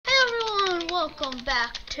welcome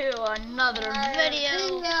back to another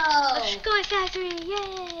video. Let's go factory!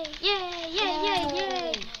 Yay! Yay! Yay! Yay!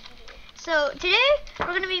 Yay! So today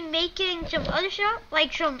we're gonna be making some other stuff,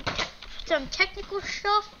 like some technical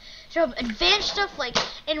stuff, some advanced stuff like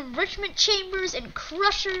enrichment chambers and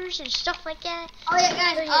crushers and stuff like that. Oh yeah,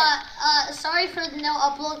 guys. So, yeah. Sorry for the no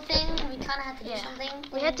upload thing. We kind of had to do something.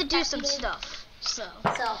 We had to do some stuff. So,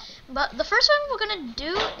 but the first one we're gonna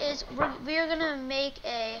do is we are gonna make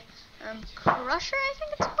a crusher, I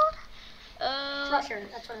think it's called. Crusher,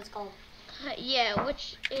 that's what it's called. Yeah,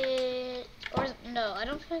 which is no, I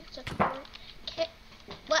don't think it's a crusher.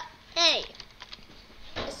 What? Hey.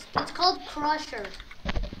 It's called crusher.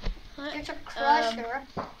 It's a crusher.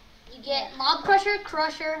 You get mob crusher,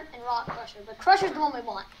 crusher, and rock crusher. But crusher is the one we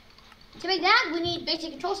want. To make that, we need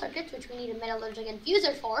basic control circuits, which we need a metallurgic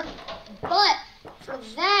infuser for. But for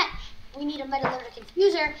that, we need a metallurgic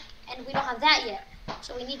infuser, and we don't have that yet.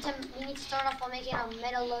 So we need to start off by making a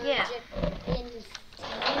metallurgic infuser.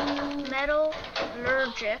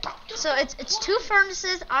 Metallurgic. So it's two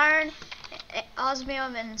furnaces, iron,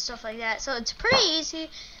 osmium, and stuff like that. So it's pretty easy.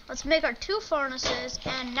 Let's make our two furnaces,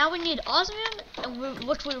 and now we need osmium,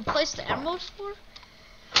 which we replace the emeralds for.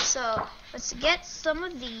 So let's get some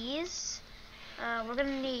of these. We're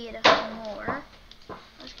gonna need more. I'm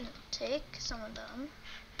just gonna take some of them.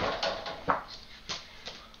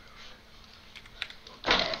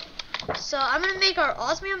 Okay. So I'm gonna make our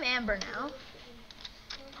osmium amber now.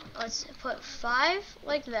 Let's put 5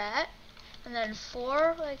 like that, and then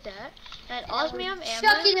 4 like that. And osmium amber.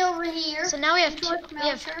 Chuck it over here. So now we have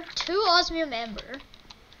two osmium amber.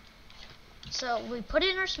 So we put it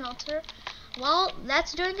in our smelter. While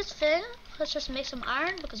that's doing its thing, let's just make some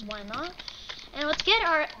iron, because why not? And let's get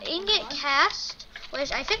our ingot cast,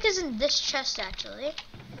 which I think is in this chest actually.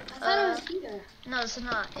 I thought it was here. No, it's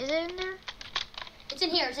not. Is it in there? It's in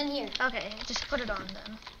here. It's in here. Okay, just put it on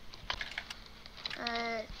then.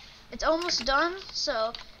 It's almost done,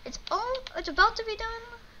 so it's about to be done,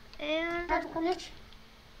 and it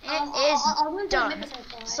is done.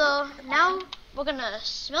 So now we're gonna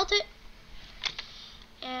smelt it,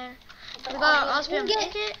 and we got our osmium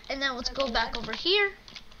ingot, and then let's go back over here,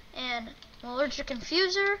 and metallurgic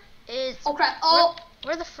infuser is. Oh crap! Oh,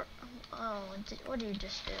 where the what did you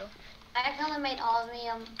just do? I accidentally made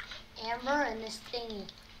osmium amber in this thingy,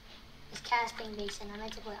 this casting basin. I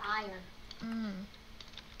meant to put iron.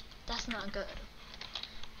 That's not good.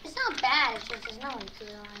 It's not bad. It's just there's no one to put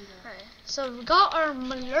iron. Alright, so we got our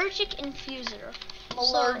metallurgic infuser.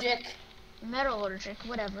 Metallurgic,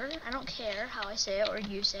 whatever. I don't care how I say it or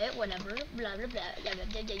you say it, whatever. Blah blah blah blah blah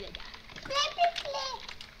blah blah blah.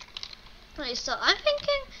 Okay, so I'm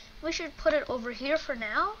thinking we should put it over here for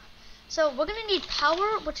now. So we're gonna need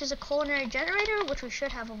power, which is a culinary generator, which we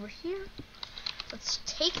should have over here. Let's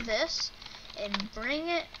take this and bring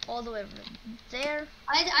it all the way over there.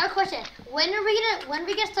 I have a question. When are we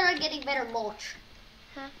gonna start getting better mulch?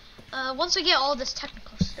 Once we get all this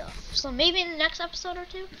technical stuff. So maybe in the next episode or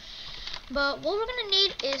two. But what we're gonna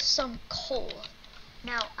need is some coal.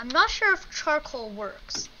 Now I'm not sure if charcoal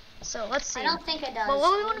works. So let's see. I don't think it does. But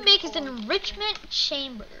what we want to make is an enrichment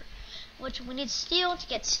chamber, which we need steel. To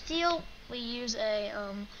get steel, we use a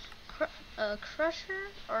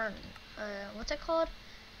crusher, or what's it called?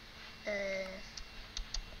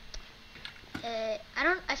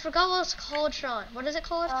 I forgot what it's called, Sean. What is it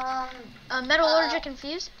called? A metallurgic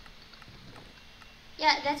infuse?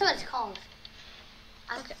 Yeah, that's what it's called.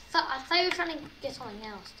 I thought you were trying to get something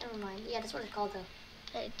else. Never mind. Yeah, that's what it's called though.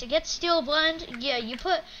 To get steel blend, yeah, you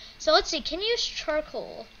put. So let's see. Can you use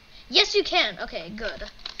charcoal? Yes, you can. Okay,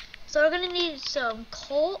 good. So we're gonna need some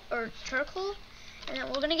coal or charcoal, and then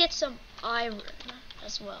we're gonna get some iron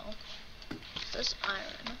as well. This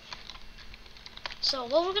iron. So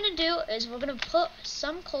what we're gonna do is we're gonna put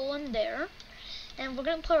some coal in there, and we're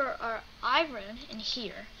gonna put our iron in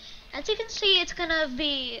here. As you can see, it's gonna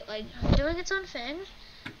be like doing its own thing.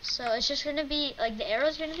 So it's just gonna be like the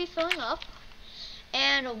arrow's gonna be filling up.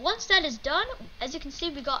 And once that is done, as you can see,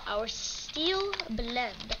 we got our steel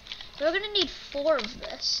blend. So we're gonna need 4 of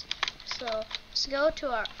this. So let's go to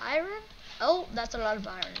our iron. Oh, that's a lot of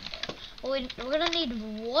iron in there. Well, we're gonna need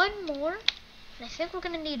 1 more. And I think we're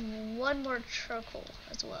gonna need 1 more charcoal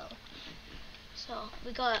as well. So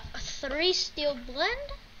we got 3 steel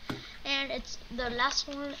blend, and the last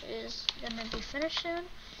one is gonna be finished soon.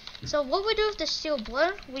 So what we do with the steel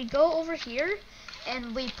blend, we go over here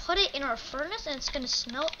and we put it in our furnace, and it's gonna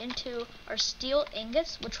smelt into our steel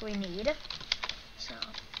ingots, which we need. So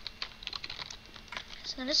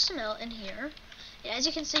it's gonna smelt in here. And as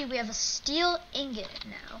you can see, we have a steel ingot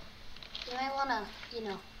now. You might wanna,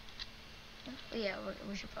 Yeah,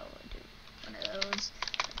 we should probably do one of those.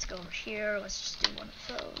 Let's go over here. Let's just do one of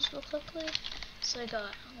those real quickly. So I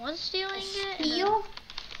got one steel ingot. Steel?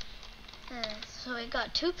 So I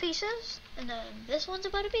got 2 pieces, and then this one's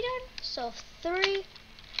about to be done. So 3,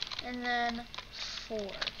 and then 4.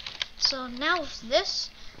 So now with this,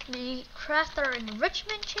 we craft our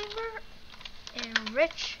enrichment chamber.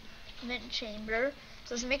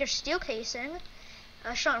 So let's make our steel casing.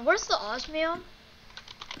 Sean, where's the osmium?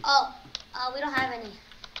 Oh, we don't have any.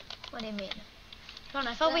 What do you mean? Sean,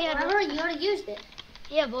 I thought we had. Remember, you already used it.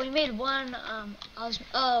 Yeah, but we made one osmium.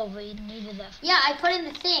 Oh, we needed that. Yeah, I put in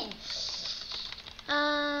the thing.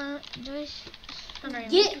 Do we?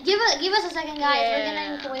 Give us a second, guys. Yeah. We're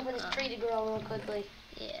gonna need to wait for this tree to grow real quickly.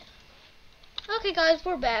 Yeah. Okay, guys,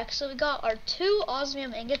 we're back. So we got our 2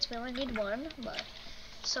 osmium ingots. We only need 1, but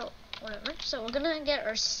so whatever. So we're gonna get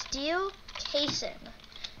our steel casing.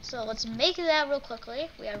 So let's make that real quickly.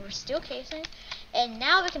 We have our steel casing, and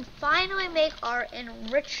now we can finally make our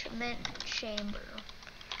enrichment chamber.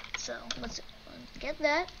 So let's get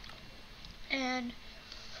that. And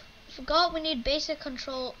forgot we need basic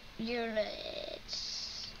control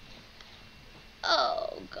units.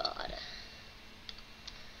 Oh god.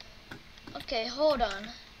 Okay, hold on.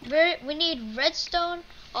 We need redstone,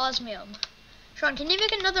 osmium. Sean, can you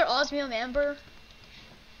make another osmium amber?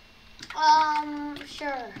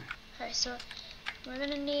 Sure. Okay, so we're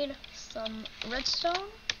gonna need some redstone.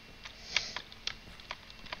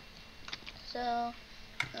 So,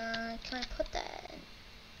 can I put that in?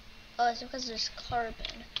 Oh, it's because there's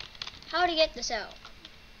carbon. How to get this out?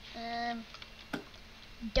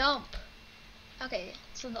 Dump. Okay,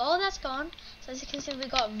 so all that's gone. So as you can see, we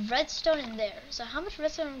got redstone in there. So how much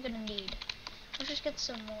redstone am I gonna need? Let's just get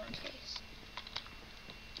some more in case.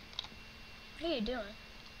 What are you doing?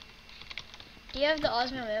 Do you have the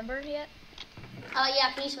osmium amber yet?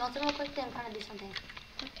 Yeah, can you smelt it real quick? I'm trying to do something.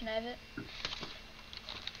 Can I have it?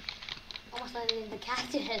 Almost landed in the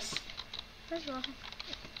cactus. What's wrong?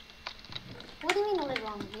 What do you mean it was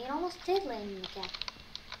wrong? It almost did land in the cactus.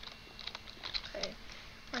 Okay,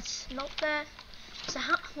 let's smelt that. So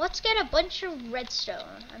let's get a bunch of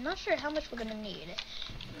redstone. I'm not sure how much we're gonna need,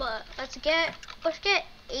 but let's get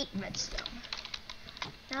 8 redstone.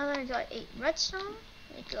 Now that I got 8 redstone,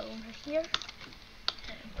 we go over here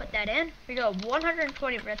and put that in. We got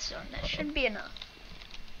 120 redstone. That should be enough.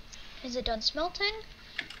 Is it done smelting?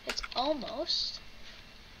 It's almost.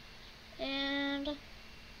 And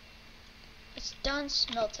it's done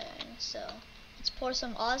smelting. So let's pour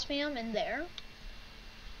some osmium in there.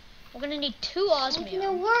 We're gonna need 2 osmium.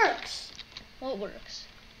 It works. What works?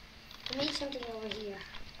 I made something over here.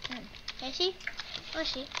 I see. I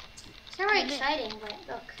see. It's not very exciting, but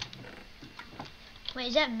look. Wait,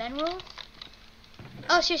 is that mineral?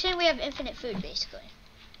 Oh, so you're saying we have infinite food, basically.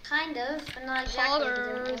 Kind of, but not exactly.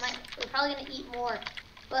 We're probably gonna eat more.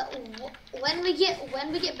 But when we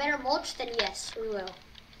get better mulch, then yes, we will.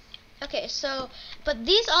 Okay, so but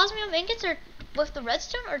these osmium ingots are with the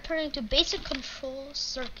redstone are turning into basic control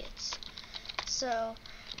circuits. So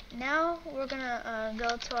now we're gonna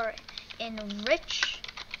go to our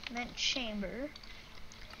enrichment chamber,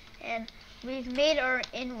 and we've made our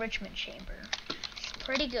enrichment chamber. It's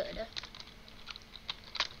pretty good.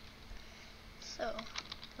 So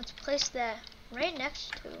let's place that right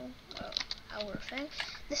next to our thing.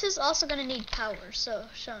 This is also gonna need power. So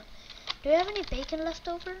Sean, do you have any bacon left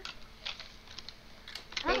over?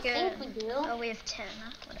 I don't think we do. Oh, we have 10.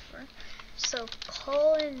 Whatever. So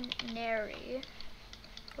culinary.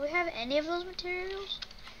 Do we have any of those materials?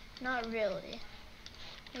 Not really.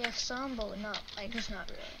 We have some, but just not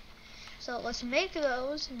really. So let's make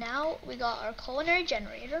those. Now we got our culinary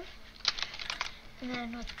generator. And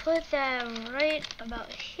then let's put that right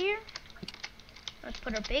about here. Let's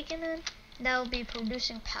put our bacon in. That will be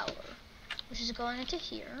producing power, which is going into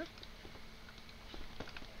here.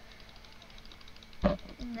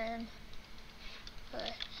 And then,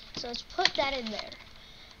 so let's put that in there.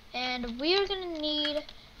 And we are gonna need.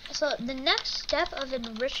 So the next step of an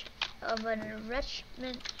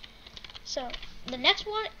enrichment. So the next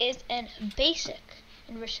one is an basic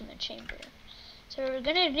enrichment chamber. So we're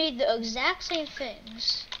gonna need the exact same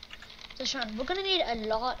things. So Sean, we're gonna need a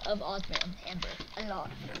lot of osmium amber. A lot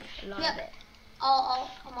of it.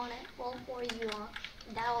 I'm on it. Well, or you want?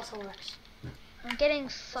 That also works. I'm getting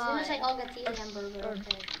 5. As soon as I'll get the amber, or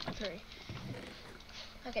 3.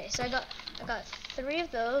 Okay, so I got 3 of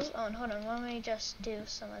those. Oh, and hold on, let me just do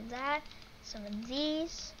some of that, some of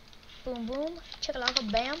these. Boom, boom,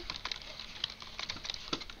 chickalaka, bam.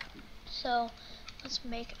 So let's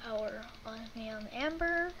make our osmium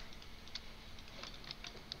amber.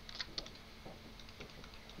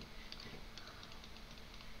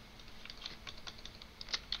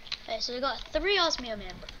 Okay, so we got 3 osmium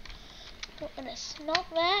amber. We're gonna smelt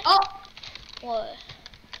that. Oh! What?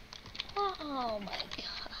 Oh my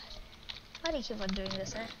god. Why do you keep on doing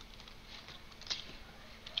this, eh?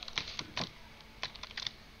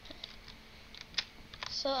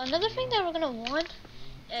 So another thing that we're gonna want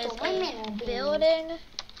is a building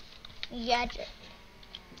gadget.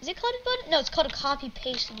 Is it called a building? No, it's called a copy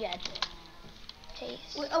paste gadget.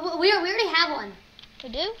 Paste. We already have one. We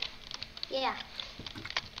do? Yeah.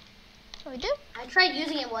 Oh, we do? I tried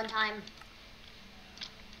using it one time.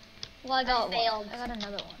 Well, I got failed. I got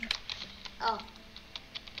another one. Oh.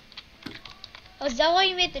 Oh, is that why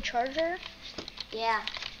you made the charger? Yeah.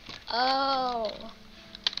 Oh.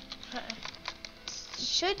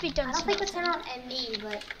 Should be done. I don't think it's on ME,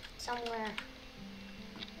 but somewhere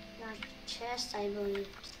in our chest, I believe.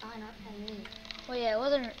 It's not on ME. Well, yeah,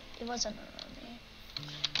 it wasn't on me.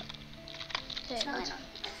 Okay,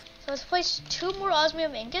 so let's place 2 more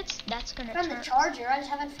osmium ingots. That's gonna turn. From the charger, I just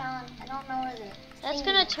haven't found. I don't know where the. That's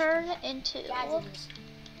gonna turn into. Gadgets.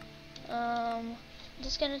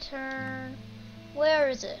 Just gonna turn. Where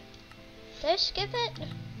is it? Did I skip it?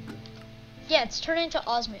 Yeah, it's turning into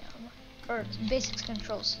osmium. Or basics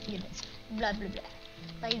controls units. Blah blah blah.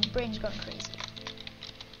 My brain's going crazy.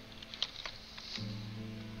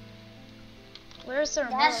 Where's the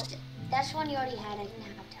remote? That's one you already had. I didn't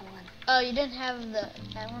have that one. Oh, you didn't have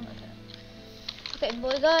that one? Okay,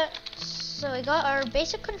 but we got our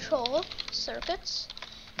basic control circuits,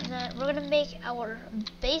 and then we're gonna make our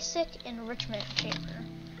basic enrichment chamber.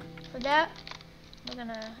 For that, we're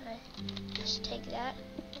gonna just take that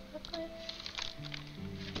quickly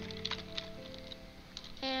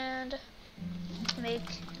and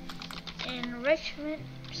make enrichment.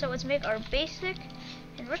 So let's make our basic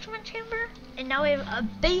enrichment chamber, and now we have a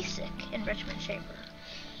basic enrichment chamber.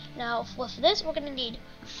 Now with this, we're gonna need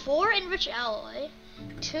 4 enriched alloy,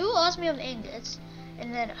 2 osmium ingots,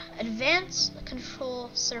 and then advanced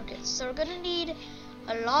control circuits. So we're gonna need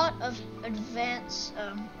a lot of advanced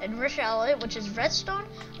enriched alloy, which is redstone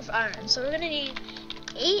with iron. So we're gonna need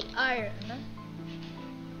 8 iron.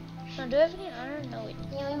 So do we have any iron? No, we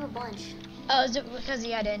don't. Yeah, we have a bunch. Oh, is it because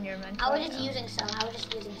you had it in your inventory? I was just using some.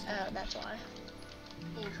 Oh, that's why.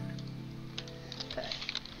 Yeah. Okay.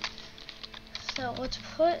 So let's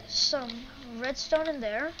put some redstone in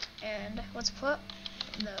there, and let's put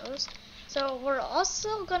those. So we're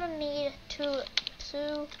also gonna need two.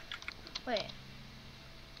 Wait.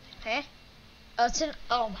 Okay. Oh, it's in.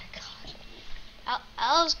 Oh my god.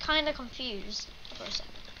 I was kind of confused for a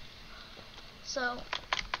second. So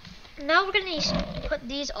now we're gonna put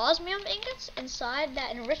these osmium ingots inside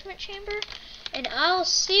that enrichment chamber, and I'll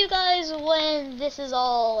see you guys when this is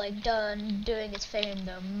all like done doing its thing in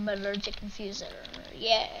the metallurgic infuser.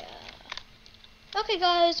 Yeah. Okay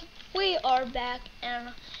guys, we are back,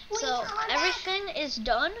 and so everything is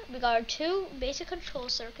done. We got our 2 basic control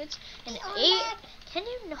circuits and 8. Can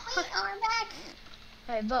you not? We are back.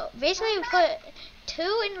 Alright, but basically we put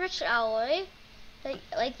 2 enriched alloy,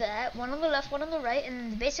 like that, one on the left, one on the right,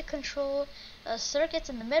 and the basic control circuits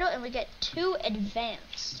in the middle, and we get 2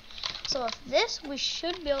 advanced. So with this, we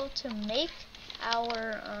should be able to make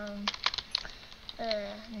our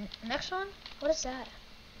next one. What is that?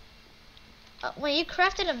 When you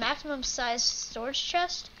crafted a maximum size storage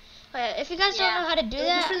chest. If you guys don't know how to do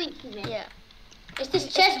that, yeah. It's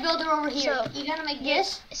this chest builder over here. So, you gotta make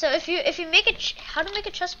this. So if you make it, how to make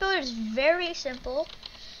a chest builder is very simple.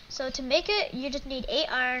 So to make it, you just need 8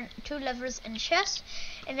 iron, 2 levers, and chest.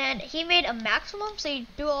 And then he made a maximum, so you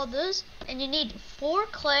do all those, and you need 4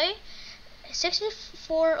 clay,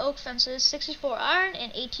 64 oak fences, 64 iron,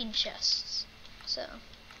 and 18 chests. So,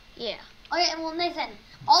 yeah. Oh yeah, and well Nathan,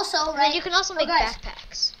 also And right. then you can also make guys,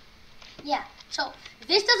 backpacks. Yeah. So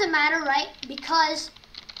this doesn't matter, right? Because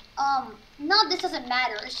no, this doesn't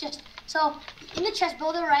matter. It's just so in the chest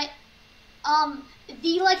builder, right?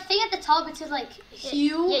 The like thing at the top, it says like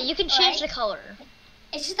hue. Yeah, you can change the color.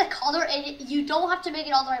 It's just the color, and you don't have to make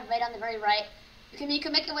it all the way red on the very right. You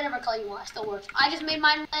can make it whatever color you want. It still works. I just made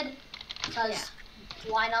mine red because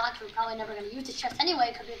why not? We're probably never gonna use this chest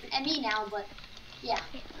anyway because we have an ME now. But yeah.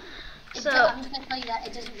 So I'm just gonna tell you that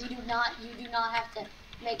it doesn't. You do not have to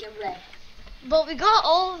make it red. But we got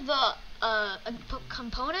all of the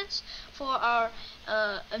components for our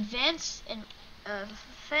advanced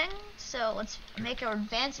thing. So let's make our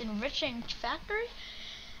advanced enriching factory,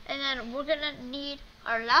 and then we're gonna need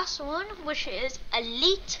our last one, which is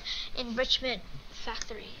elite enrichment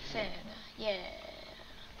factory thing. Yeah.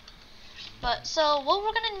 But so what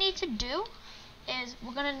we're gonna need to do is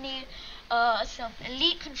we're gonna need some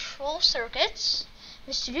elite control circuits,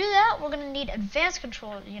 Just to do that, we're gonna need advanced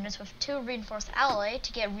control units with 2 reinforced alloy.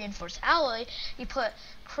 To get reinforced alloy, you put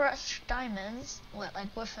crushed diamonds, with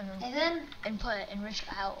and put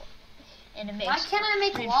enriched alloy, and it makes. Why can't I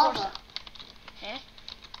make lava? Eh?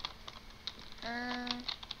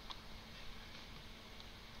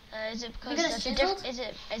 Is it because it's chiseled? Is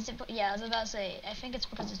it? Yeah, I was about to say. I think it's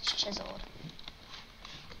because it's chiseled.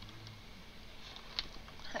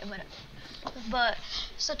 But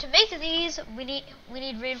so to make these, we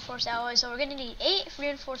need reinforced alloy. So we're gonna need 8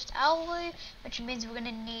 reinforced alloy, which means we're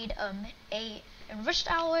gonna need 8 enriched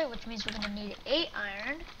alloy, which means we're gonna need 8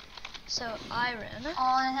 iron. So iron. Oh,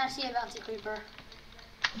 I have to see a bouncy creeper.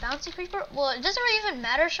 Bouncy creeper? Well, it doesn't really even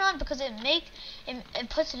matter, Sean, because it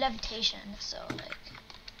puts levitation. So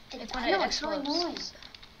like when it explodes, really annoying.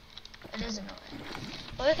 it is annoying.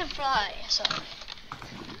 But we can fly.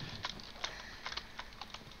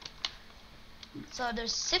 So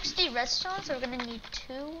there's 60 redstone, so we're gonna need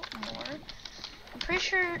 2 more. I'm pretty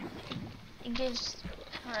sure it gives.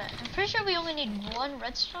 Alright, I'm pretty sure we only need 1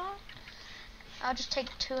 redstone. I'll just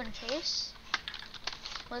take 2 in case.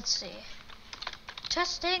 Let's see.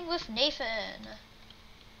 Testing with Nathan.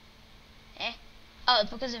 Oh,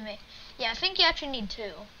 it's because of me. Yeah, I think you actually need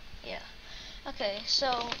 2. Yeah. Okay,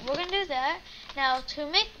 so we're gonna do that. Now to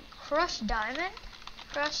make crushed diamond,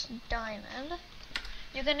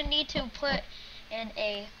 you're gonna need to put in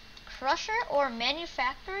a crusher or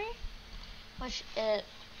manufactory, which is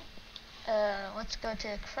let's go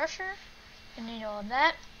to crusher. You need all of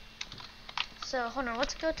that. So hold on,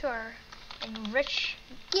 let's go to our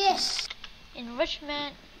Yes.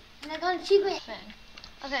 enrichment. And I got an achievement. Thing.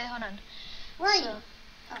 Okay, hold on. Where are you?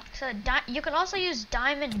 So you can also use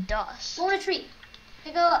diamond dust. Go on a tree.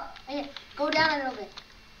 Okay, go up. Okay, go down a little bit.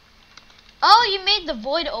 Oh, you made the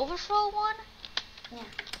void overflow one? Yeah.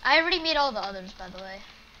 I already made all the others, by the way.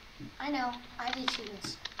 I know. I have the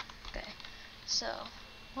achievements. Okay. So,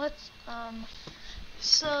 let's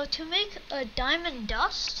so to make a diamond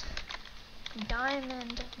dust, I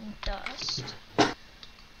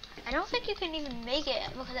don't think you can even make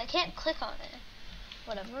it because I can't click on it.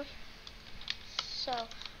 Whatever. So,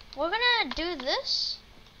 we're gonna do this.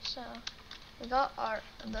 So, we got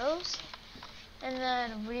those. And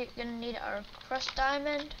then we're gonna need our crushed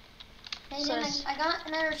diamond. And then I got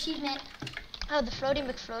another achievement. Oh, the floaty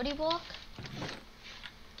McFloaty block.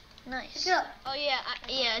 Nice. Look. Oh yeah,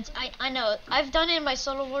 I know. I've done it in my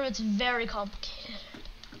solo world. It's very complicated.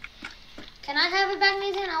 Can I have it back,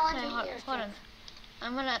 Nathan? I want Okay, hold on.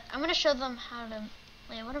 I'm gonna show them how to.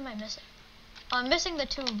 Wait, what am I missing? Oh, I'm missing the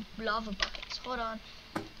 2 lava buckets. Hold on.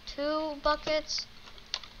 2 buckets.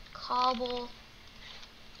 Cobble.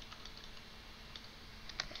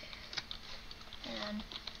 And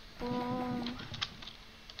boom.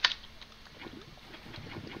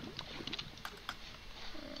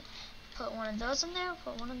 Put one of those in there.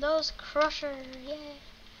 Put one of those. Crusher. Yay.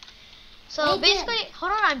 So basically,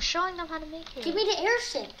 hold on. I'm showing them how to make it. Give me the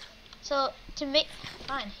airship. So to make,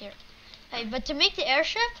 fine here. Okay, but to make the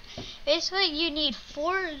airship, basically you need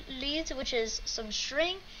 4 leads, which is some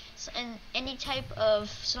string and any type of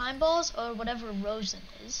slime balls or whatever rosin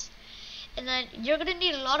is. And then you're gonna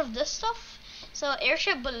need a lot of this stuff. So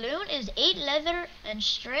airship balloon is 8 leather and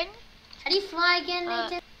string. How do you fly again,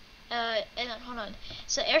 Nathan? And then, hold on.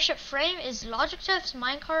 So airship frame is logic chips,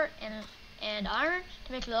 minecart, and iron.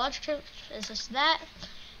 To make the logic chips is just that.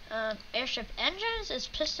 Airship engines is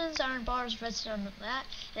pistons, iron bars, redstone, and that.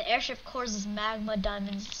 The airship cores is magma,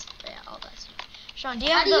 diamonds, yeah, all that stuff. Sean, do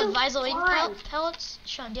you have the Visoline pellets?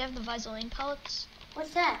 Sean, do you have the Visoline pellets?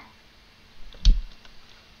 What's that?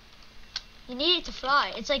 You need it to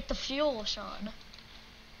fly. It's like the fuel, Sean.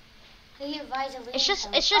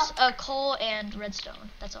 It's just coal and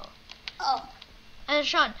redstone. That's all. Oh. And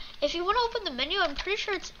Sean, if you want to open the menu, I'm pretty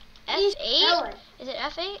sure it's F8. Is it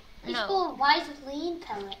F8? It's called Visoline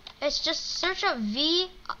pellet. It's just search up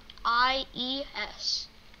VIES.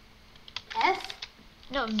 F?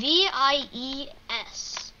 No,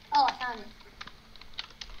 VIES. Oh, I found it.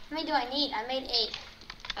 How many do I need? I made 8.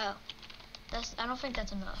 Oh, I don't think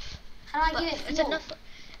that's enough. How do I get it? It's enough.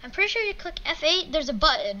 I'm pretty sure you click F8. There's a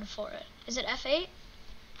button for it. Is it F8?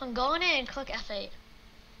 Go on it and click F8.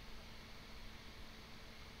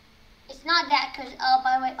 It's not that, because,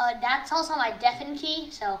 by the way, that's also my deafen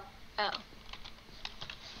key, so. Oh.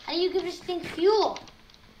 How do you give this thing fuel?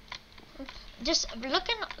 Just look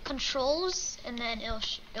in controls, and then and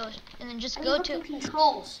then just go to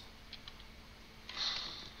controls.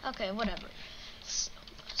 Okay, whatever.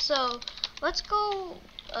 So let's go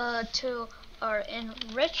to our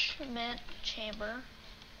enrichment chamber.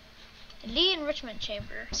 The enrichment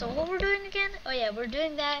chamber. So what we're doing again? Oh yeah, we're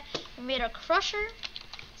doing that. We made our crusher.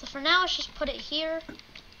 So for now, let's just put it here.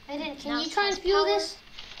 Aiden, can Now you it try and has fuel power. this?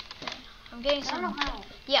 I'm getting I don't know some. how.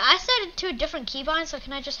 Yeah, I set it to a different keybind, so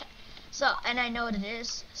can I just... So, and I know what it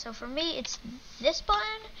is. So for me, it's this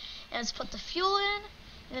button, and let's put the fuel in,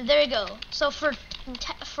 and there you go. So for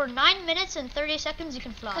 9 minutes and 30 seconds, you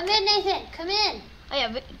can fly. Come in, Nathan. Come in. Oh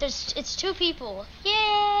yeah, but it's 2 people.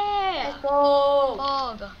 Yeah! Let's go.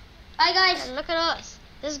 Pog. Bye, guys. Look at us.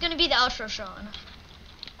 This is gonna be the outro, Sean.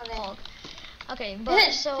 Okay. Pog. Okay,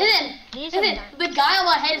 but so these are the guy on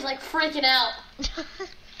my head is like freaking out.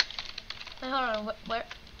 Wait, hold on. Where?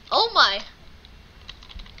 Oh my.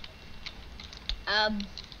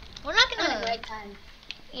 We're not I'm having a gonna. great time.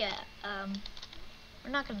 Yeah.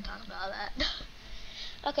 We're not gonna talk about that.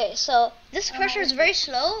 Okay, so this crusher is very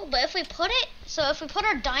slow, but if we put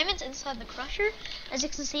our diamonds inside the crusher, as you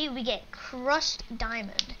can see, we get crushed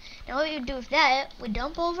diamond. Now what we do with that, we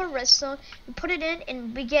dump over redstone, we put it in,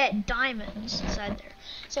 and we get diamonds inside there.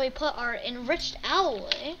 So we put our enriched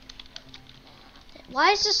alloy.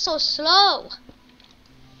 Why is this so slow?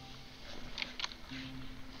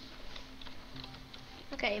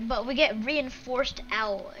 Okay, but we get reinforced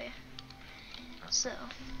alloy. So.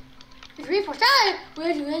 It's reinforced alloy.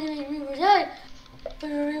 Where's the reinforced alloy? Where's the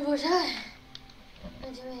reinforced alloy?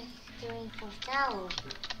 Where's the reinforced alloy?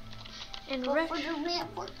 Enriched.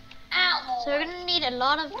 Alloy. So we're gonna need a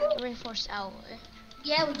lot of reinforced alloy.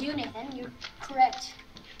 Yeah, we do, Nathan. You're correct.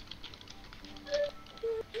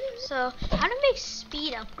 So how to make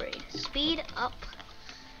speed upgrade? Speed up.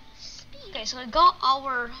 Okay, so we got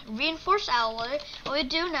our reinforced alloy. What we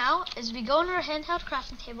do now is we go on our handheld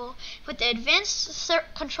crafting table, put the advanced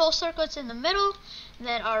control circuits in the middle,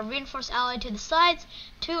 then our reinforced alloy to the sides,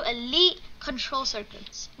 2 elite control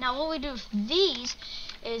circuits. Now what we do with these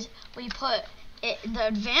is we put the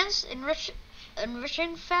advanced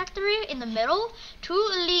enriching factory in the middle, 2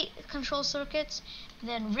 elite control circuits,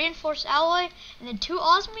 then reinforced alloy, and then 2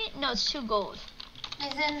 osmium. No, it's 2 gold.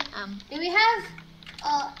 Nathan, do we have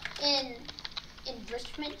an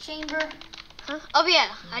enrichment chamber? Huh? Oh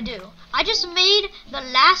yeah, I do. I just made the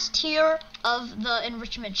last tier of the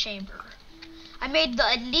enrichment chamber. I made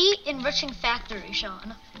the elite enriching factory,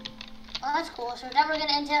 Sean. Oh, that's cool. So now we're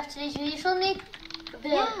gonna end off today's video, so Nick.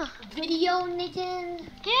 Yeah. Video, Nathan.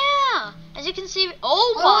 Yeah. As you can see,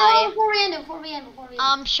 oh my. Before we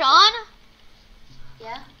end. Sean.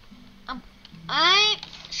 Yeah.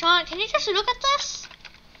 Sean, can you just look at this?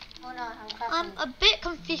 Oh no, I'm crafting. I'm a bit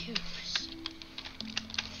confused.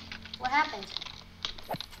 What happened?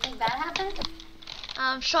 Something bad happened?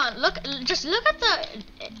 Sean, just look at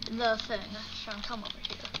the thing. Sean, come over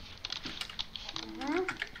here.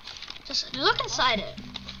 Just look inside it.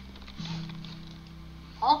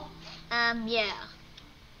 Oh. Yeah.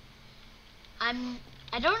 I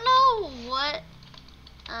don't know what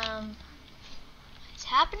is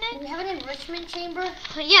happening. Do we have an enrichment chamber?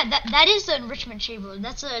 Yeah, that is the enrichment chamber.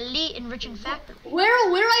 That's an elite enriching factory. Where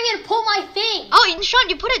am I gonna put my thing? Oh, and Sean,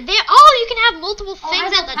 you put it there. Oh, you can have multiple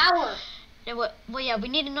things at the power. Well, yeah, we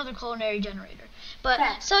need another culinary generator. But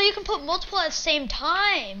okay. So you can put multiple at the same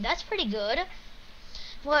time. That's pretty good.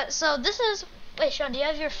 What? So this is. Wait, Sean, do you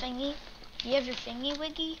have your thingy? Do you have your thingy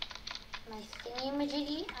wiggy? My thingy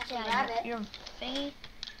majiggy? I can grab it. Your thingy.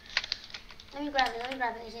 Let me grab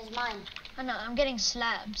it. This is mine. Oh no, I'm getting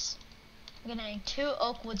slabs. I'm getting 2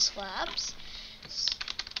 oak wood slabs.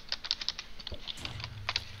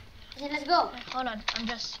 Okay, let's go. Wait, hold on, I'm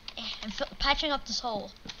patching up this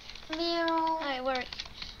hole. Alright,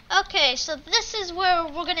 okay, so this is where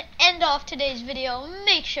we're gonna end off today's video.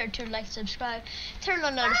 Make sure to like, subscribe, turn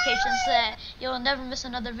on notifications so that you'll never miss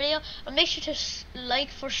another video. And make sure to like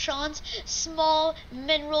for Sean's small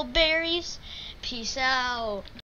mineral berries. Peace out.